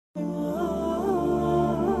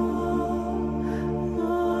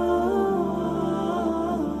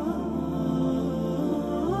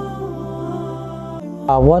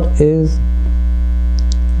What is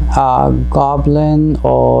a goblin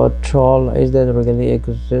or troll? Is that really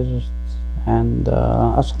exists? And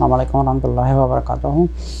Assalamu alaikum warahmatullahi wabarakatuh.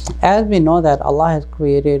 As we know that Allah has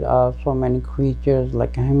created so many creatures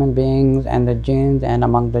like human beings and the jinns, and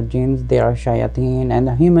among the jinns there are shayateen and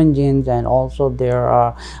the human jinns, and also there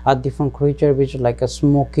are a different creature which is like a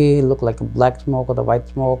smoky, look like a black smoke or the white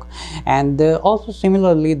smoke. And also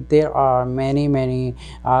similarly there are many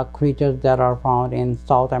creatures that are found in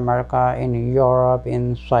South America, in Europe,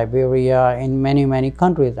 in Siberia, in many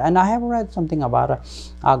countries. And I have read something about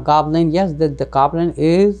a goblin. Yes, that the goblin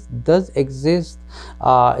does exist.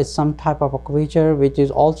 It's some type of a creature which is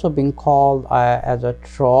also being called as a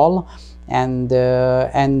troll. And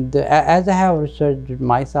as I have researched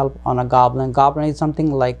myself on a goblin is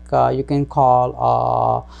something like you can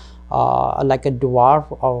call like a dwarf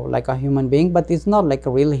or like a human being, but it's not like a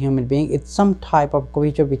real human being. It's some type of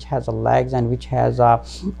creature which has legs and which has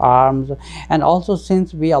arms. And also,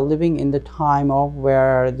 since we are living in the time of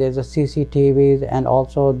where there's a CCTVs, and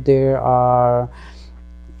also there are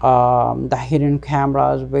the hidden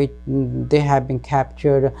cameras which they have been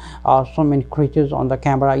captured so many creatures on the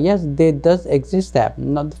camera. Yes, they does exist. That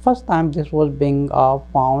now the first time this was being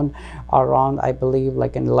found around, I believe,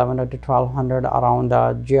 like in 1100 to 1200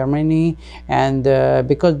 around Germany. And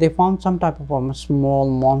because they found some type of a small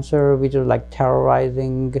monster which was like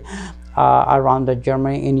terrorizing around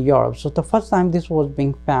Germany in Europe. So the first time this was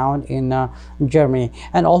being found in Germany.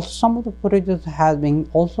 And also some of the footages has been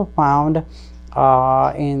also found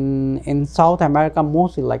in South America,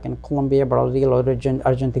 mostly like in Colombia, Brazil, or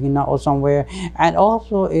Argentina or somewhere. And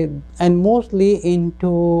also and mostly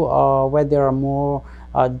into where there are more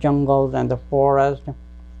jungles and the forest.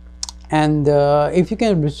 And if you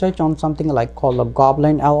can research on something like called a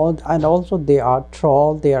goblin, and also they are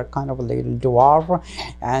troll, they are kind of a little dwarf,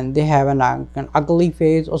 and they have an ugly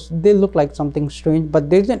face, or they look like something strange. But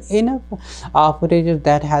there's enough footage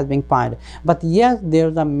that has been found. But yes,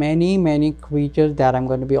 there's a many creatures that I'm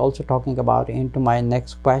going to be also talking about into my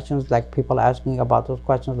next questions, like people asking about those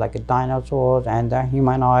questions like dinosaurs and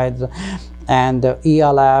humanoids and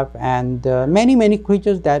ELF, and many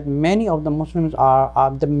creatures that many of the Muslims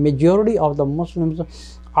the majority of the Muslims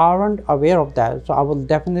aren't aware of that. So I will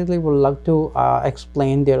definitely would love to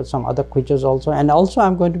explain there are some other creatures also. And also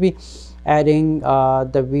I'm going to be adding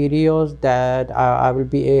the videos that I will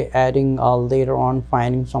be adding later on,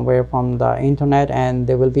 finding somewhere from the internet, and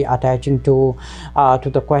they will be attaching to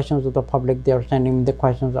the questions of the public. They are sending me the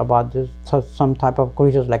questions about this some type of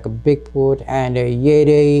creatures like a Bigfoot and a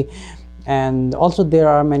Yeti. And also there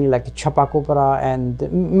are many like Chapakopra and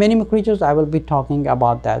many creatures. I will be talking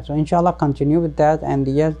about that. So inshallah, continue with that. And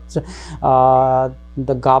yes,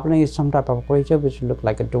 the goblin is some type of creature which look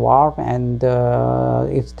like a dwarf, and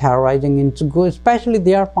it's terrorizing. It's good, especially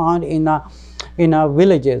they are found in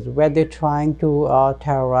villages where they're trying to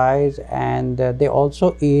terrorize, and they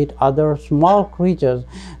also eat other small creatures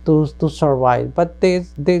to survive. But there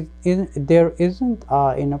isn't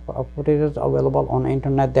enough footage available on the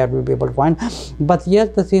internet that we'll be able to find. But yes,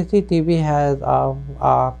 the CCTV has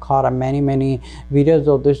caught many videos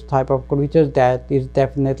of this type of creatures. That is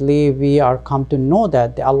definitely, we are come to know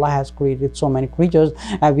that Allah has created so many creatures,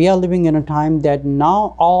 and we are living in a time that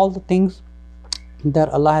now all the things that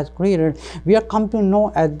Allah has created, we are come to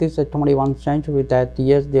know at this 21st century that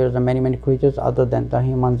yes, there's many creatures other than the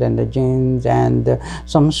humans and the jinns, and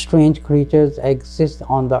some strange creatures exist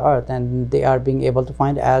on the earth, and they are being able to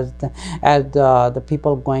find as the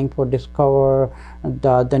people going for discover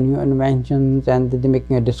the new inventions, and they're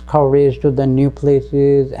making discoveries to the new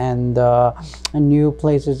places and new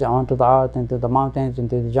places onto the earth, into the mountains,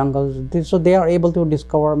 into the jungles. So they are able to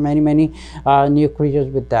discover many new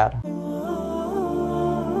creatures with that.